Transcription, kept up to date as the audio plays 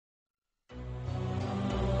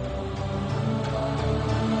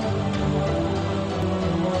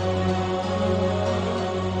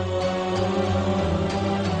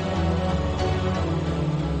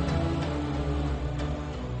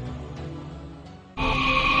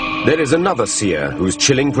There is another seer whose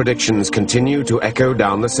chilling predictions continue to echo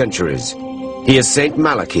down the centuries. He is Saint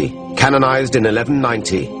Malachi, canonized in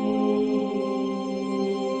 1190.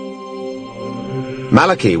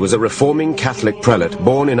 Malachi was a reforming Catholic prelate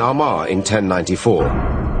born in Armagh in 1094.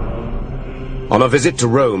 On a visit to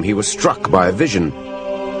Rome, he was struck by a vision.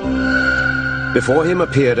 Before him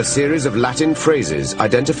appeared a series of Latin phrases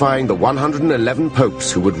identifying the 111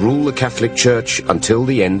 popes who would rule the Catholic Church until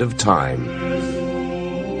the end of time.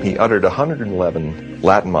 He uttered 111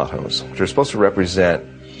 Latin mottos, which are supposed to represent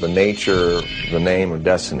the nature, the name of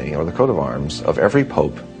destiny, or the coat of arms of every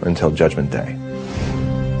pope until Judgment Day.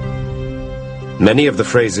 Many of the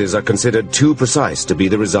phrases are considered too precise to be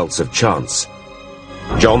the results of chance.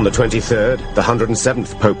 John the 23rd, the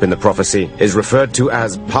 107th pope in the prophecy, is referred to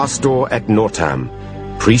as Pastor et Nortam,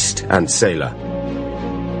 priest and sailor.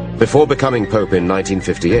 Before becoming pope in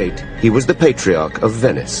 1958, he was the Patriarch of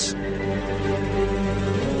Venice.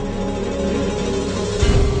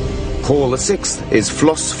 Paul VI is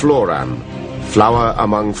Flos Floram, flower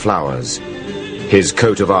among flowers. His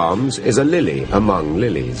coat of arms is a lily among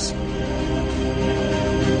lilies.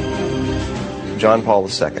 John Paul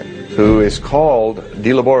II, who is called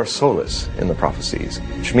De Labor Solis in the prophecies,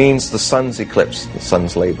 which means the sun's eclipse, the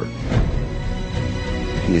sun's labor.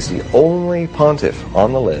 He is the only pontiff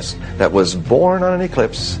on the list that was born on an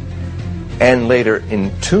eclipse and later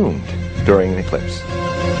entombed during an eclipse.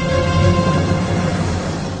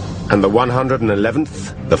 And the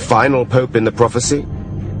 111th, the final pope in the prophecy?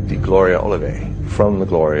 The Gloria Olivae, from the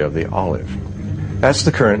glory of the olive. That's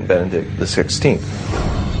the current Benedict XVI.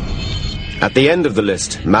 At the end of the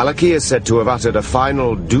list, Malachi is said to have uttered a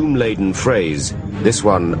final doom-laden phrase, this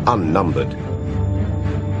one unnumbered.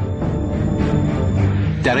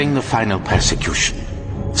 During the final persecution,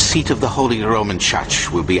 the seat of the Holy Roman Church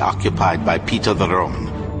will be occupied by Peter the Roman,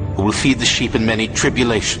 who will feed the sheep in many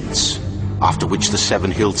tribulations, after which the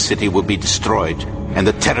seven-hilled city will be destroyed, and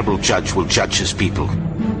the terrible judge will judge his people.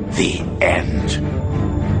 The end.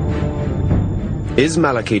 Is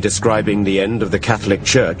Malachi describing the end of the Catholic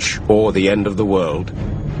Church, or the end of the world?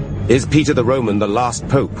 Is Peter the Roman the last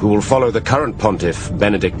pope who will follow the current pontiff,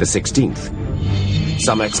 Benedict XVI?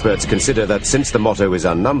 Some experts consider that since the motto is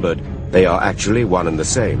unnumbered, they are actually one and the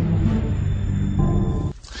same.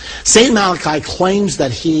 Saint Malachi claims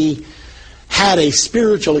that he had a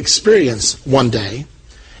spiritual experience one day,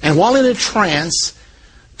 and while in a trance,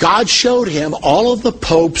 God showed him all of the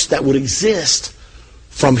popes that would exist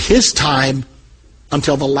from his time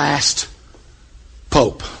until the last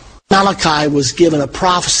pope. Malachi was given a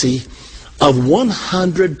prophecy of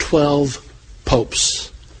 112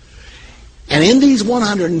 popes. And in these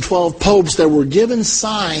 112 popes, there were given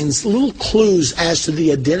signs, little clues as to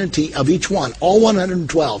the identity of each one, all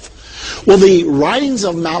 112. Well, the writings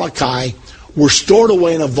of Malachi were stored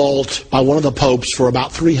away in a vault by one of the popes for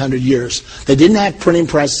about 300 years. They didn't have printing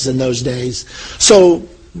presses in those days, so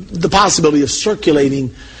the possibility of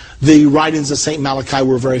circulating the writings of St. Malachi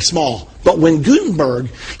were very small. But when Gutenberg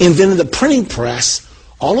invented the printing press,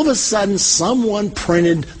 all of a sudden someone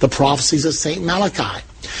printed the prophecies of St. Malachi.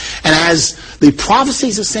 And as the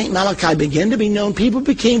prophecies of St. Malachi began to be known, people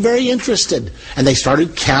became very interested, and they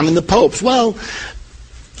started counting the popes. Well,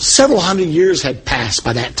 several hundred years had passed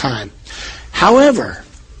by that time. However,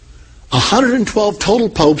 112 total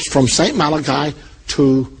popes from St. Malachi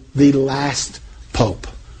to the last pope.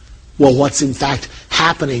 Well, what's in fact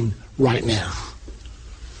happening right now?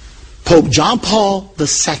 Pope John Paul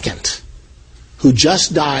II, who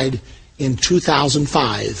just died in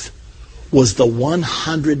 2005, was the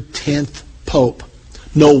 110th pope.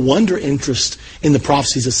 No wonder interest in the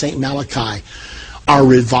prophecies of St. Malachi are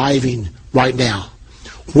reviving right now.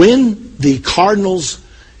 When the cardinals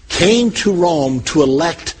came to Rome to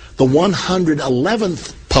elect the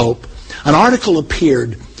 111th pope, an article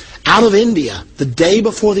appeared out of India the day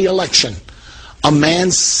before the election. A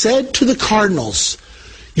man said to the cardinals,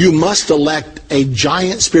 you must elect a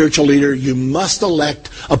giant spiritual leader. You must elect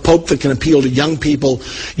a pope that can appeal to young people.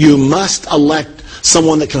 You must elect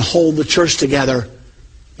someone that can hold the church together.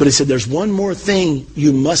 But he said, there's one more thing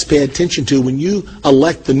you must pay attention to when you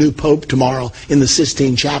elect the new pope tomorrow in the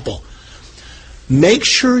Sistine Chapel. Make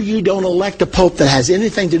sure you don't elect a pope that has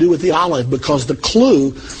anything to do with the olive, because the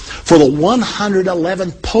clue for the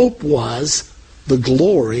 111th pope was the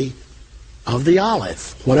glory of the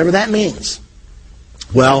olive, whatever that means.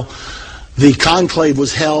 Well, the conclave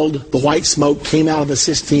was held, the white smoke came out of the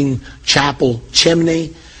Sistine Chapel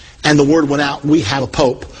chimney, and the word went out, we have a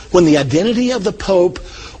pope. When the identity of the pope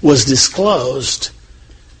was disclosed,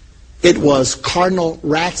 it was Cardinal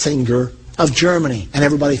Ratzinger of Germany, and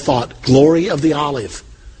everybody thought, glory of the olive.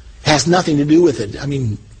 It has nothing to do with it. I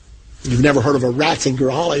mean, You've never heard of a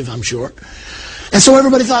Ratzinger olive, I'm sure. And so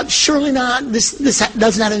everybody thought, surely not. This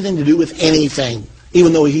doesn't have anything to do with anything,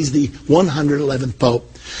 even though he's the 111th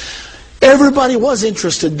Pope. Everybody was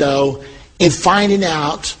interested, though, in finding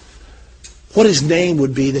out what his name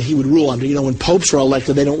would be that he would rule under. You know, when popes are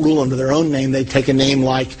elected, they don't rule under their own name. They take a name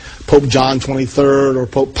like Pope John XXIII or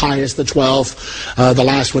Pope Pius XII, the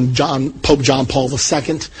last one, Pope John Paul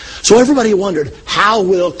II. So everybody wondered, how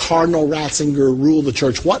will Cardinal Ratzinger rule the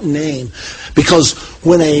church? What name? Because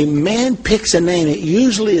when a man picks a name, it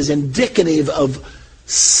usually is indicative of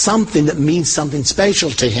something that means something special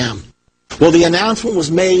to him. Well, the announcement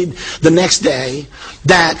was made the next day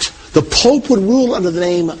that the Pope would rule under the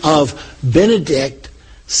name of Benedict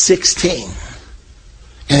XVI.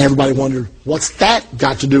 And everybody wondered, what's that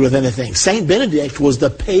got to do with anything? Saint Benedict was the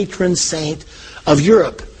patron saint of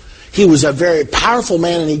Europe. He was a very powerful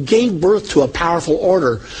man, and he gave birth to a powerful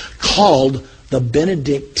order called the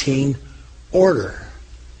Benedictine Order.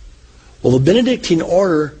 Well, the Benedictine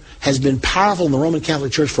Order has been powerful in the Roman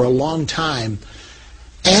Catholic Church for a long time,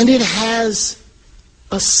 and it has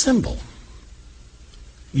a symbol.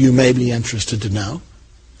 You may be interested to know.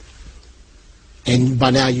 And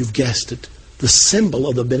by now you've guessed it. The symbol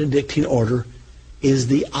of the Benedictine order is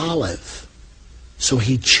the olive. So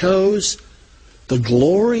he chose the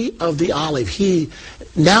glory of the olive.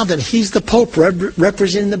 Now that he's the Pope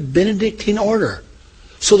representing the Benedictine order.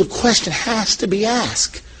 So the question has to be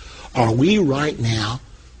asked, are we right now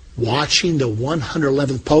watching the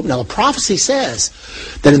 111th Pope? Now the prophecy says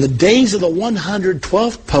that in the days of the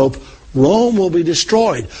 112th Pope, Rome will be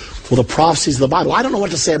destroyed. Well, the prophecies of the Bible, I don't know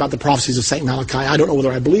what to say about the prophecies of St. Malachi. I don't know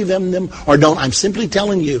whether I believe them or don't. I'm simply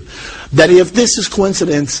telling you that if this is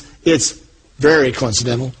coincidence, it's very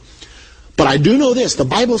coincidental. But I do know this. The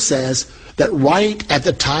Bible says that right at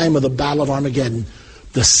the time of the Battle of Armageddon,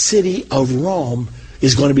 the city of Rome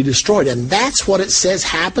is going to be destroyed. And that's what it says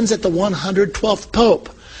happens at the 112th Pope.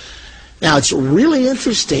 Now, it's really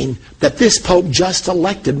interesting that this Pope just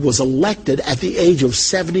elected was elected at the age of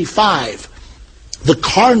 75. The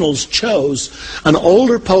cardinals chose an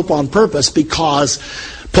older Pope on purpose because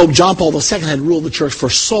Pope John Paul II had ruled the church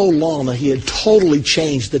for so long that he had totally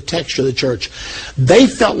changed the texture of the church. They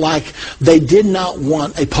felt like they did not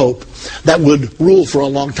want a Pope that would rule for a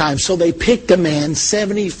long time, so they picked a man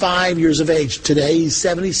 75 years of age. Today, he's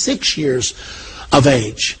 76 years of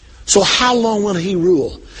age. So how long will he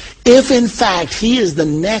rule? If, in fact, he is the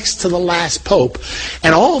next to the last Pope,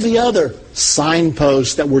 and all the other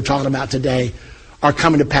signposts that we're talking about today are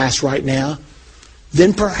coming to pass right now,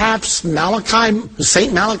 then perhaps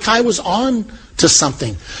St. Malachi was on to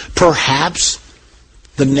something. Perhaps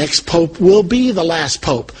the next Pope will be the last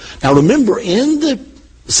Pope. Now remember, in the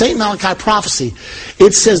St. Malachi prophecy,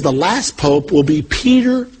 it says the last Pope will be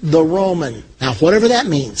Peter the Roman. Now, whatever that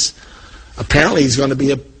means, apparently he's going to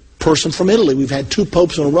be a person from Italy. We've had two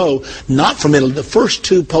popes in a row not from Italy. The first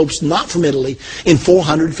two popes not from Italy in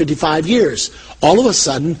 455 years. All of a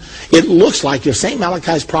sudden, it looks like if St.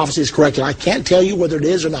 Malachi's prophecy is correct, and I can't tell you whether it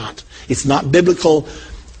is or not. It's not biblical.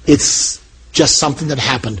 It's just something that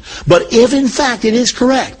happened. But if in fact it is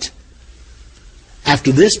correct,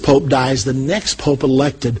 after this pope dies, the next pope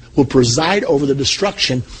elected will preside over the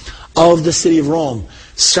destruction of the city of Rome.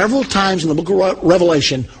 Several times in the book of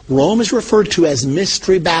Revelation, Rome is referred to as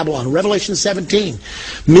Mystery Babylon. Revelation 17,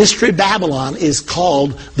 Mystery Babylon is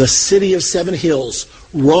called the city of seven hills.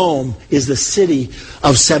 Rome is the city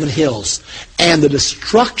of seven hills. And the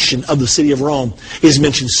destruction of the city of Rome is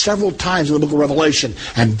mentioned several times in the book of Revelation.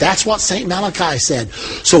 And that's what St. Malachi said.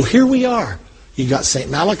 So here we are. You got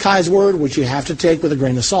St. Malachi's word, which you have to take with a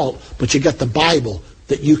grain of salt, but you got the Bible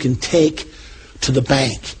that you can take to the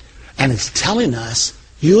bank. And it's telling us,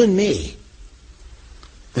 you and me,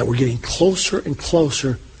 that we're getting closer and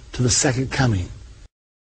closer to the second coming.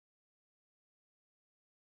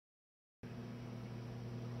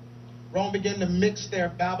 Rome began to mix their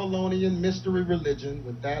Babylonian mystery religion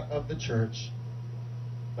with that of the church,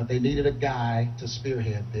 but they needed a guy to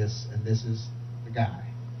spearhead this, and this is the guy,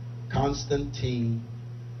 Constantine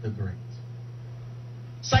the Great.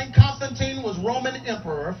 Saint Constantine was Roman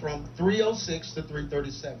emperor from 306 to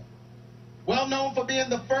 337. Well known for being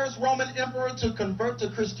the first Roman emperor to convert to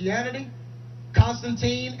Christianity,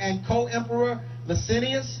 Constantine and co-emperor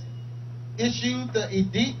Licinius issued the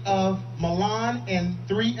Edict of Milan in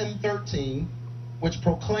 313, which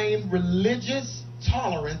proclaimed religious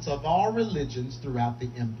tolerance of all religions throughout the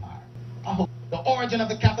empire. The origin of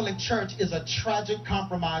the Catholic Church is a tragic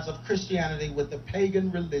compromise of Christianity with the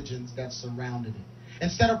pagan religions that surrounded it.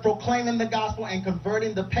 Instead of proclaiming the gospel and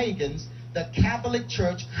converting the pagans, the Catholic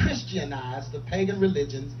Church Christianized the pagan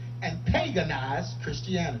religions and paganized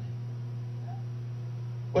Christianity.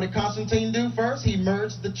 What did Constantine do first? He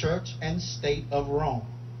merged the church and state of Rome.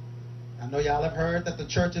 I know y'all have heard that the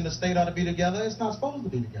church and the state ought to be together. It's not supposed to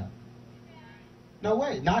be together. No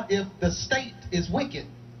way. Not if the state is wicked.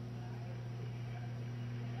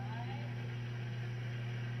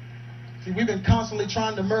 See, we've been constantly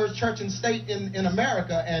trying to merge church and state in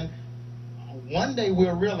America, and one day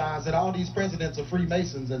we'll realize that all these presidents are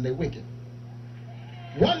Freemasons and they're wicked.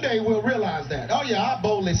 One day we'll realize that. Oh yeah, I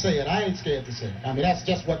boldly say it. I ain't scared to say it. I mean, that's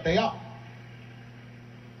just what they are.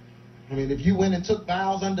 I mean, if you went and took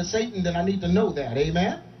vows under Satan, then I need to know that.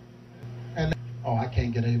 Amen? And oh, I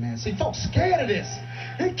can't get amen. See, folks scared of this.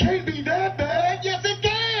 It can't be that bad. Yes, it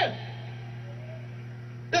can.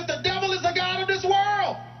 If the devil is the god of this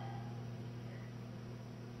world.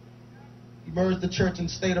 He merged the church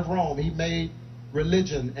and state of Rome. He made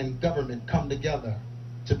religion and government come together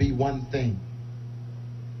to be one thing.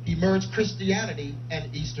 He merged Christianity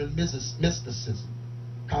and Eastern mysticism.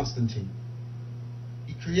 Constantine.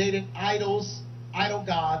 He created idols, idol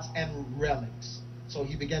gods, and relics. So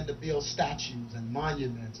he began to build statues and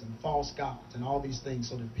monuments and false gods and all these things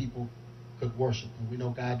so that people could worship. And we know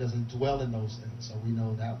God doesn't dwell in those things, so we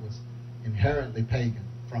know that was inherently pagan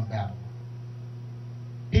from Babylon.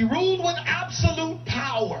 He ruled with absolute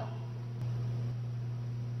power.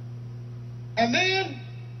 And then,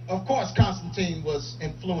 of course, Constantine was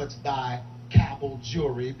influenced by Cabal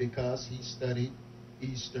Jewry because he studied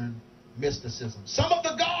Eastern mysticism. Some of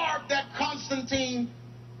the garb that Constantine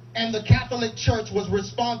and the Catholic Church was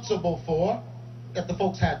responsible for, that the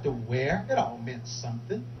folks had to wear, it all meant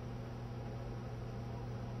something.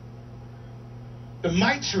 The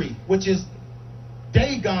mitre, which is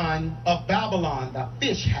Dagon of Babylon, the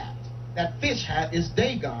fish hat. That fish hat is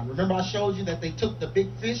Dagon. Remember I showed you that they took the big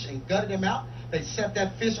fish and gutted him out? They set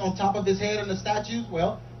that fish on top of his head in the statues.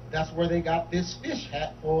 Well, that's where they got this fish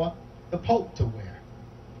hat for the Pope to wear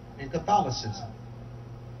in Catholicism.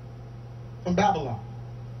 From Babylon.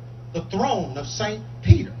 The throne of St.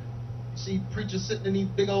 Peter. See preachers sitting in these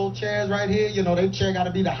big old chairs right here. You know, their chair got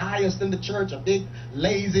to be the highest in the church. A big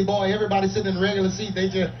lazy boy. Everybody sitting in a regular seat. They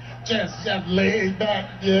just laid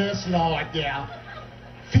back. Yes, Lord, yeah.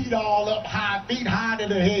 Feet all up high. Feet high to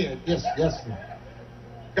the head. Yes, Lord.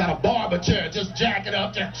 Got a barber chair. Just jack it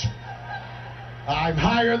up. Just, I'm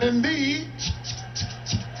higher than thee.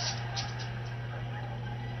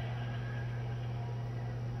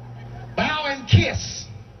 Bow and kiss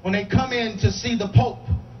when they come in to see the Pope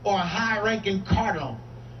or a high-ranking cardinal.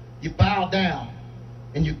 You bow down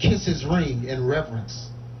and you kiss his ring in reverence.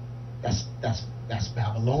 That's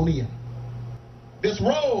Babylonian. This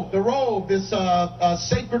robe, this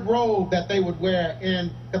sacred robe that they would wear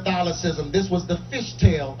in Catholicism, this was the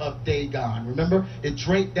fishtail of Dagon. Remember, it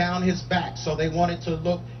draped down his back, so they wanted to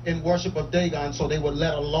look in worship of Dagon, so they would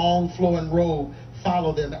let a long flowing robe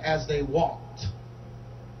follow them as they walked.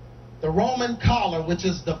 The Roman collar, which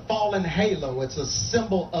is the fallen halo, it's a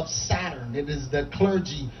symbol of Saturn. It is the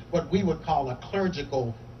clergy, what we would call a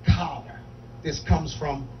clerical collar. This comes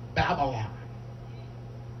from Babylon.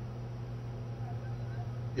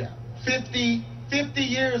 Yeah, 50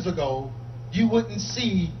 years ago, you wouldn't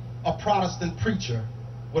see a Protestant preacher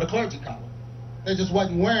with a clergy collar. They just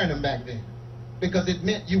wasn't wearing them back then because it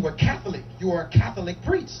meant you were Catholic. You were a Catholic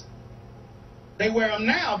priest. They wear them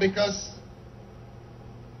now because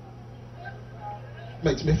it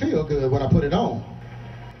makes me feel good when I put it on.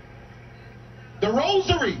 The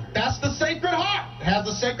rosary, that's the Sacred Heart. It has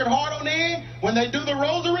the Sacred Heart on the end. When they do the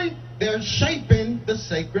rosary, they're shaping the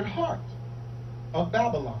Sacred Heart of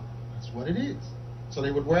Babylon. That's what it is. So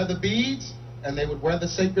they would wear the beads and they would wear the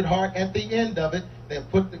Sacred Heart at the end of it. They'd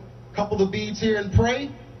put a couple of beads here and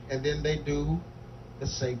pray, and then they do the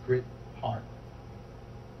Sacred Heart.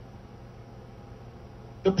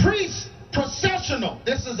 The priest processional.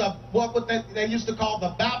 This is what they used to call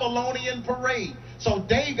the Babylonian parade. So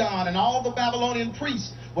Dagon and all the Babylonian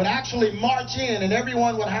priests would actually march in, and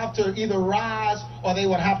everyone would have to either rise or they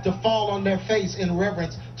would have to fall on their face in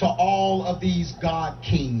reverence to all of these god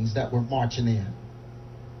kings that were marching in.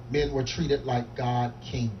 Men were treated like god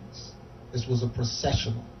kings. This was a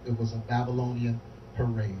processional. It was a Babylonian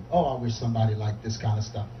parade. Oh, I wish somebody liked this kind of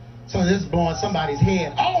stuff. So this is blowing somebody's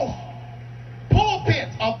head off. Pulpit.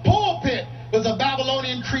 A pulpit was a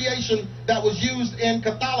Babylonian creation that was used in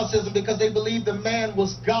Catholicism because they believed the man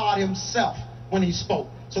was God himself when he spoke.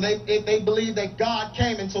 So they believed that God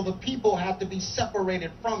came, and so the people had to be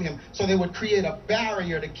separated from him. So they would create a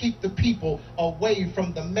barrier to keep the people away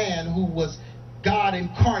from the man who was God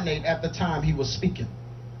incarnate at the time he was speaking.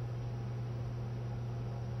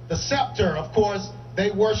 The scepter, of course, They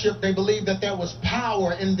believe that there was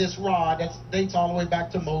power in this rod. That dates all the way back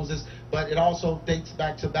to Moses, but it also dates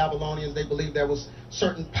back to Babylonians. They believed there was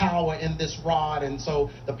certain power in this rod, and so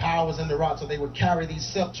the power was in the rod. So they would carry these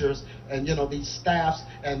scepters and, these staffs,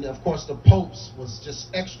 and of course the popes was just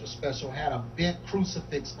extra special, had a bent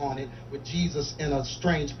crucifix on it with Jesus in a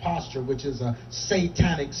strange posture, which is a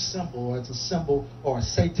satanic symbol. It's a symbol or a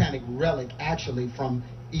satanic relic actually from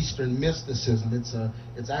Eastern mysticism.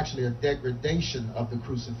 It's actually a degradation of the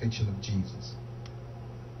crucifixion of Jesus.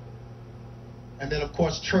 And then, of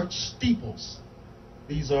course, church steeples.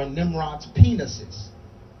 These are Nimrod's penises,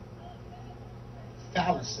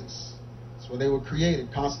 phalluses. That's where they were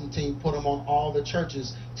created. Constantine put them on all the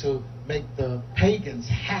churches to make the pagans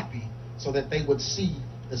happy so that they would see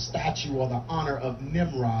the statue or the honor of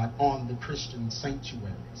Nimrod on the Christian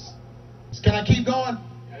sanctuaries. Can I keep going?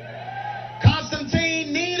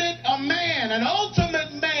 Constantine needed a man, an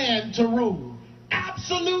ultimate man to rule.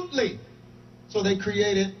 Absolutely. So they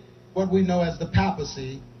created what we know as the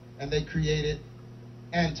papacy, and they created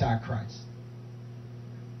Antichrist.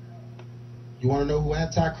 You want to know who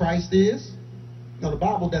Antichrist is? No, the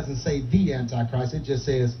Bible doesn't say the Antichrist. It just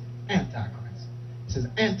says Antichrist. It says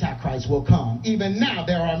Antichrist will come. Even now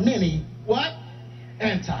there are many, what?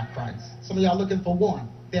 Antichrists. Some of y'all looking for one.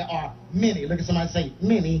 There are many. Look at somebody say,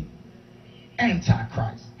 many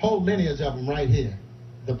Antichrist. Whole lineage of them right here.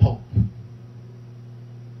 The Pope.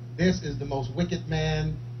 This is the most wicked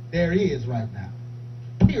man there is right now.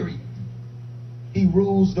 Period. He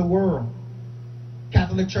rules the world.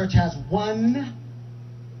 Catholic Church has 1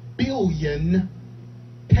 billion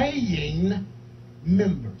paying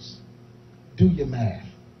members. Do your math.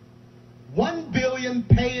 1 billion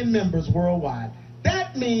paying members worldwide.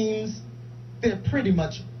 That means they're pretty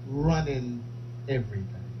much running everything.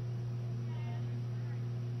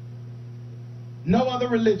 No other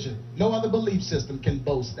religion, no other belief system can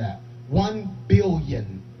boast that. 1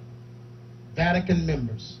 billion Vatican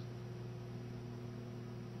members.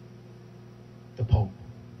 The Pope.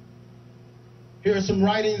 Here are some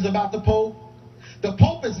writings about the Pope. The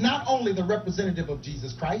Pope is not only the representative of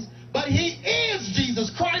Jesus Christ, but he is Jesus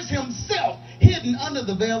Christ himself, hidden under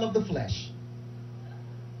the veil of the flesh.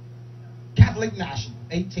 Catholic National,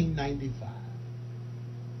 1895.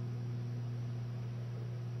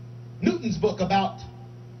 Newton's book about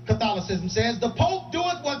Catholicism says, the Pope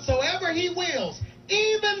doeth whatsoever he wills,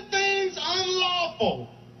 even things unlawful,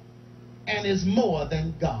 and is more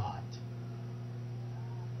than God.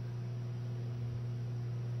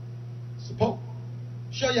 It's the Pope.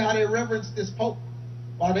 Show you how they reverence this Pope.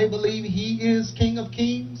 While they believe he is King of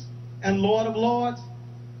Kings and Lord of Lords,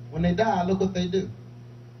 when they die, look what they do.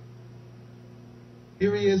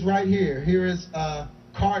 Here he is right here. Here is a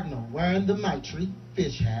cardinal wearing the mitre,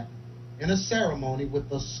 fish hat, in a ceremony with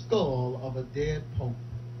the skull of a dead pope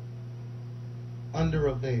under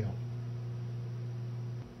a veil.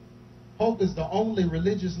 Pope is the only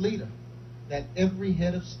religious leader that every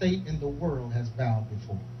head of state in the world has bowed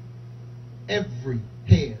before. Every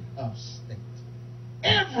head of state.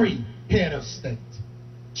 Every head of state.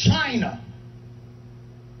 China,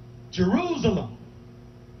 Jerusalem,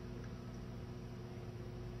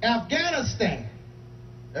 Afghanistan,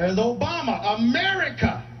 there's Obama,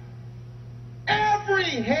 America. Every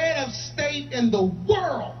head of state in the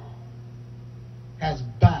world has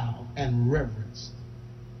bowed and reverenced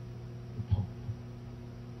the Pope.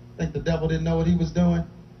 Think the devil didn't know what he was doing?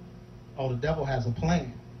 Oh, the devil has a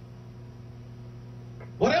plan.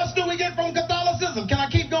 What else do we get from Catholicism? Can I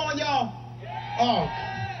keep going, y'all? Oh.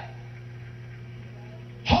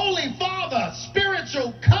 Holy Father,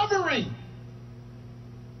 spiritual covering.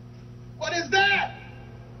 What is that?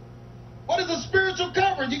 What is a spiritual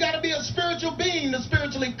covering? You got to be a spiritual being to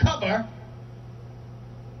spiritually cover.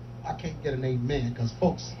 I can't get an amen because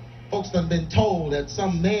folks done been told that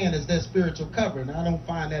some man is their spiritual covering. I don't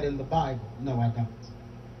find that in the Bible. No, I don't.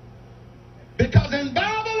 Because in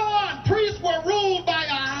Babylon, priests were ruled by a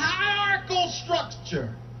hierarchical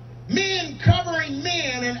structure. Men covering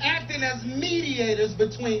men and acting as mediators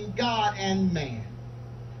between God and man.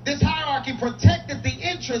 This hierarchy protected the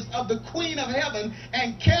interests of the Queen of Heaven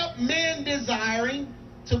and kept men desiring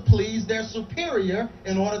to please their superior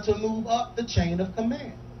in order to move up the chain of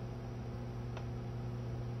command.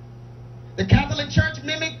 The Catholic Church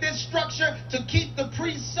mimicked this structure to keep the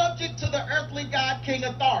priest subject to the earthly God king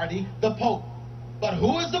authority, the Pope. But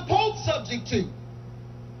who is the Pope subject to?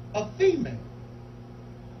 A female.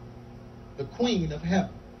 The Queen of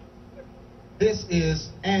Heaven. This is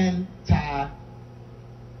Antichrist.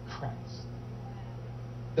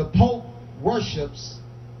 The Pope worships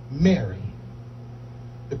Mary.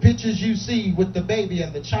 The pictures you see with the baby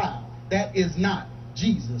and the child, that is not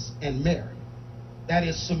Jesus and Mary. That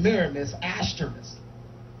is Semiramis, Ashtoreth,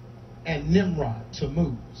 and Nimrod,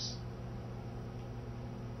 Tammuz.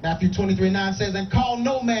 Matthew 23:9 says, and call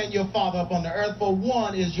no man your father upon the earth, for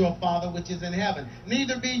one is your Father which is in heaven.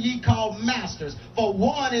 Neither be ye called masters, for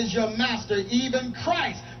one is your master, even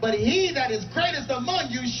Christ. But he that is greatest among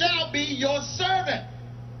you shall be your servant.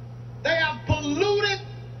 They have polluted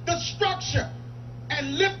the structure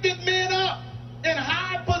and lifted men up in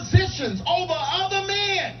high positions over other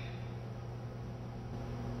men.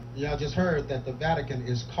 Y'all just heard that the Vatican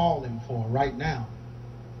is calling for right now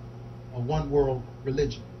a one world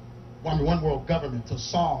religion, one world government to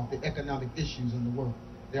solve the economic issues in the world.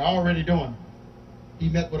 They're already doing it. He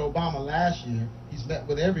met with Obama last year. He's met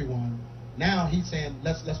with everyone. Now he's saying,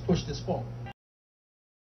 let's push this forward.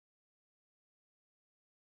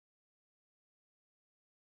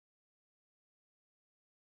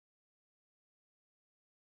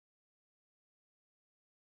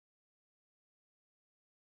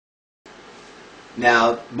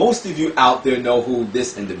 Now, most of you out there know who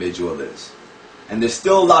this individual is. And there's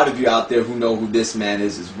still a lot of you out there who know who this man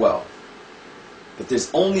is as well. But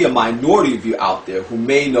there's only a minority of you out there who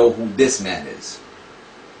may know who this man is.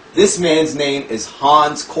 This man's name is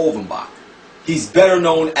Hans Kolvenbach. He's better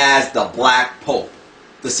known as the Black Pope,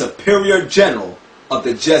 the Superior General of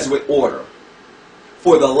the Jesuit Order.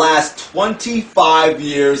 For the last 25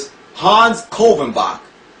 years, Hans Kolvenbach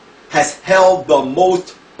has held the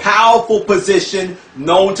most powerful position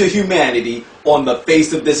known to humanity on the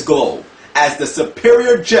face of this globe as the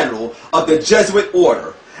Superior General of the Jesuit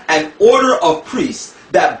Order, an order of priests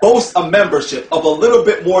that boasts a membership of a little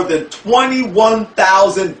bit more than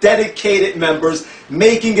 21,000 dedicated members,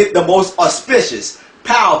 making it the most auspicious,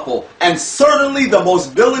 powerful, and certainly the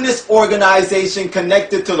most villainous organization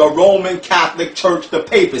connected to the Roman Catholic Church, the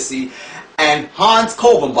papacy. And Hans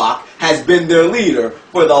Kolvenbach has been their leader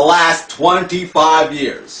for the last 25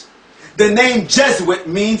 years. The name Jesuit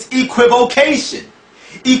means equivocation.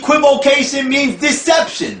 Equivocation means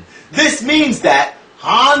deception. This means that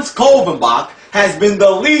Hans Kolvenbach has been the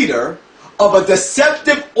leader of a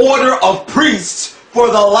deceptive order of priests for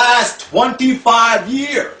the last 25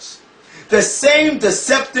 years. The same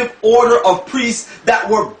deceptive order of priests that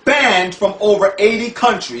were banned from over 80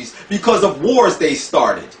 countries because of wars they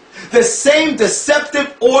started. The same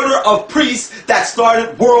deceptive order of priests that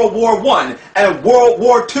started World War I and World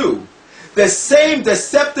War II. The same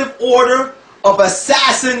deceptive order of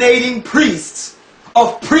assassinating priests,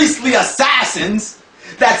 of priestly assassins,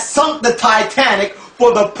 that sunk the Titanic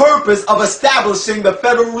for the purpose of establishing the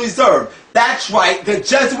Federal Reserve. That's right, the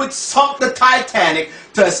Jesuits sunk the Titanic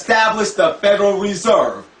to establish the Federal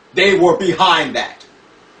Reserve. They were behind that.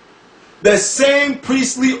 The same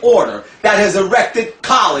priestly order that has erected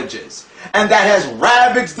colleges and that has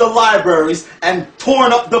ravaged the libraries and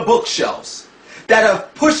torn up the bookshelves, that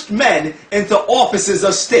have pushed men into offices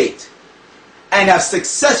of state, and have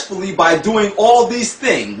successfully, by doing all these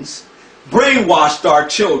things, brainwashed our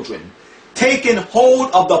children, taken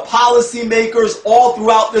hold of the policymakers all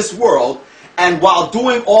throughout this world, and while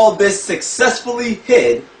doing all this successfully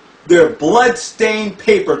hid their blood-stained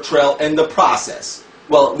paper trail in the process.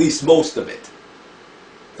 Well, at least most of it.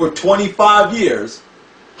 For 25 years,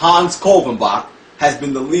 Hans Kolvenbach has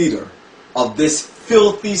been the leader of this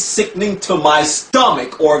filthy, sickening to my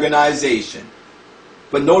stomach organization.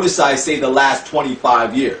 But notice I say the last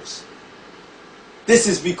 25 years. This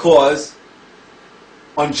is because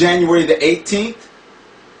on January the 18th,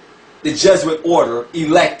 the Jesuit order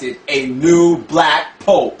elected a new black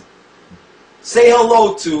pope. Say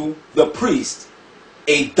hello to the priest,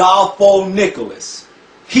 Adolfo Nicholas.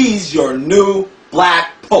 He's your new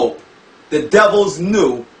black pope, the devil's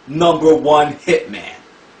new #1 hitman.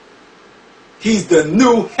 He's the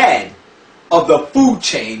new head of the food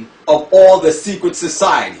chain of all the secret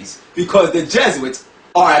societies, because the Jesuits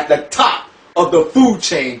are at the top of the food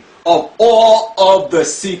chain of all of the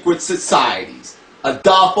secret societies.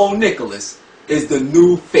 Adolfo Nicholas is the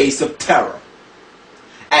new face of terror.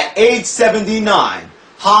 At age 79,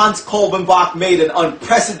 Hans Kolvenbach made an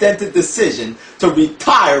unprecedented decision to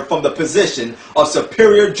retire from the position of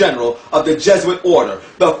Superior General of the Jesuit Order,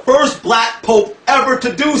 the first black pope ever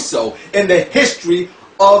to do so in the history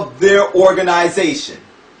of their organization.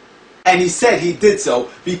 And he said he did so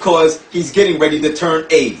because he's getting ready to turn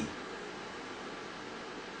 80.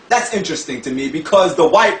 That's interesting to me, because the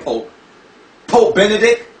white pope, Pope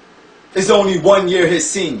Benedict, is only 1 year his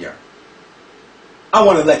senior. I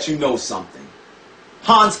want to let you know something.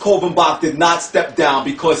 Hans Kolvenbach did not step down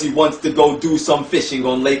because he wants to go do some fishing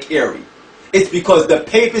on Lake Erie. It's because the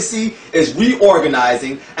papacy is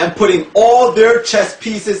reorganizing and putting all their chess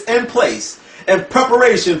pieces in place, in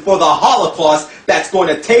preparation for the Holocaust that's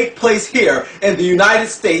going to take place here in the United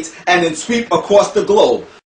States and then sweep across the globe.